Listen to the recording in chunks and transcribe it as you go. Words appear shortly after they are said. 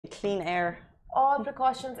Clean air. All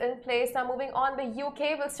precautions in place. Now, moving on, the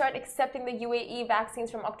UK will start accepting the UAE vaccines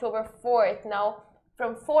from October 4th. Now,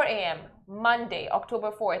 from 4 a.m. Monday, October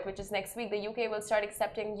 4th, which is next week, the UK will start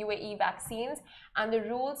accepting UAE vaccines, and the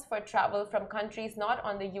rules for travel from countries not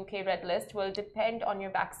on the UK red list will depend on your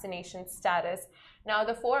vaccination status. Now,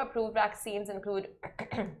 the 4 approved vaccines include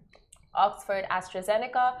Oxford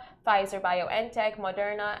AstraZeneca, Pfizer BioNTech,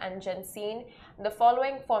 Moderna, and Janssen. The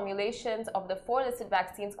following formulations of the 4 listed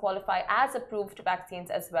vaccines qualify as approved vaccines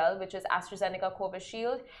as well, which is AstraZeneca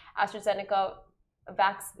Covishield, AstraZeneca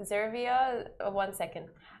Vaxzevria,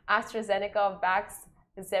 AstraZeneca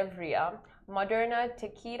Vaxzevria, Moderna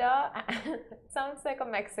Takeda, sounds like a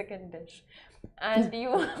Mexican dish. And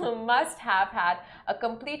you must have had a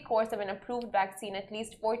complete course of an approved vaccine at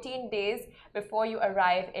least 14 days before you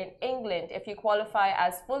arrive in England. If you qualify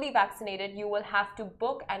as fully vaccinated, you will have to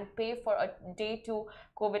book and pay for a day 2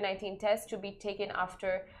 COVID-19 test to be taken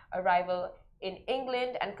after arrival in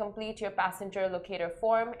England, and complete your passenger locator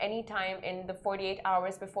form anytime in the 48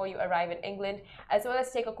 hours before you arrive in England, as well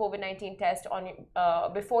as take a COVID-19 test on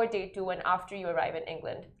before day 2 and after you arrive in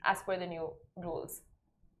England, as per the new rules.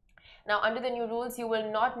 Now, under the new rules, you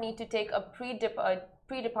will not need to take a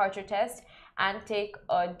pre-departure test and take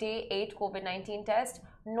a day 8 COVID-19 test,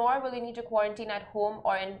 nor will you need to quarantine at home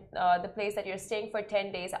or in the place that you're staying for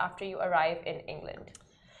 10 days after you arrive in England.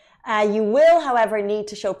 You will, however, need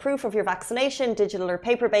to show proof of your vaccination, digital or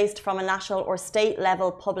paper-based, from a national or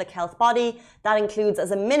state-level public health body. That includes,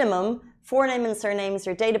 as a minimum, forename and surnames,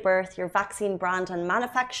 your date of birth, your vaccine brand and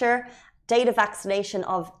manufacturer, date of vaccination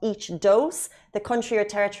of each dose, the country or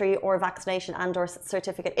territory or vaccination and or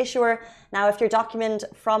certificate issuer. Now, if your document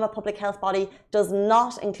from a public health body does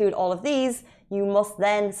not include all of these, you must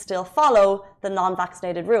then still follow the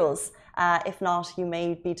non-vaccinated rules. If not, you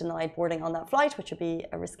may be denied boarding on that flight, which would be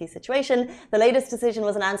a risky situation. The latest decision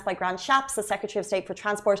was announced by Grant Shapps, the Secretary of State for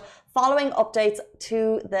Transport, following updates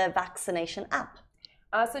to the vaccination app.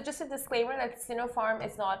 So just a disclaimer that Sinopharm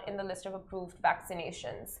is not in the list of approved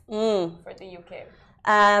vaccinations for the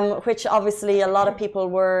UK. Which obviously a lot of people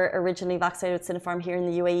were originally vaccinated with Sinopharm here in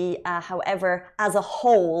the UAE. However, as a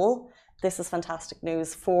whole, this is fantastic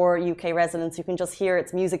news for UK residents. You can just hear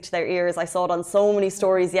its music to their ears. I saw it on so many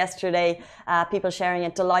stories yesterday, people sharing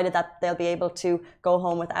it, delighted that they'll be able to go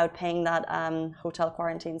home without paying that hotel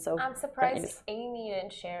quarantine. So I'm surprised Amy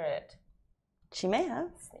didn't share it. She may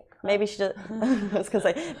have. Maybe she did. I was going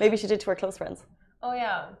to say, maybe she did to her close friends. Oh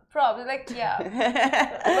yeah, probably, but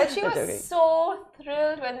she was so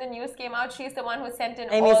thrilled when the news came out. She's the one who sent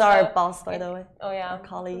in Amy's our boss, by the way. Oh yeah, our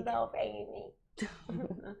colleague. Love Amy.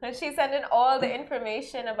 She sent in all the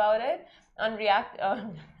information about it on React.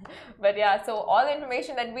 But yeah, so all the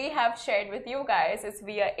information that we have shared with you guys is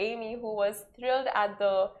via Amy, who was thrilled at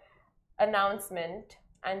the announcement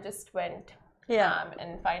and just went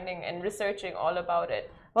and finding and researching all about it.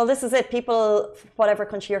 Well, this is it. People, whatever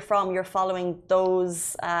country you're from, you're following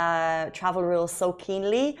those travel rules so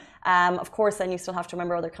keenly. Of course, then you still have to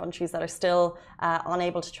remember other countries that are still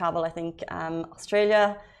unable to travel. I think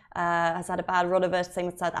Australia has had a bad run of it, same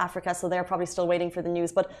with South Africa, so they're probably still waiting for the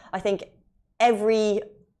news. But I think every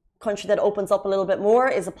country that opens up a little bit more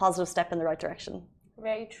is a positive step in the right direction.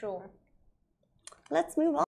 Very true. Let's move on.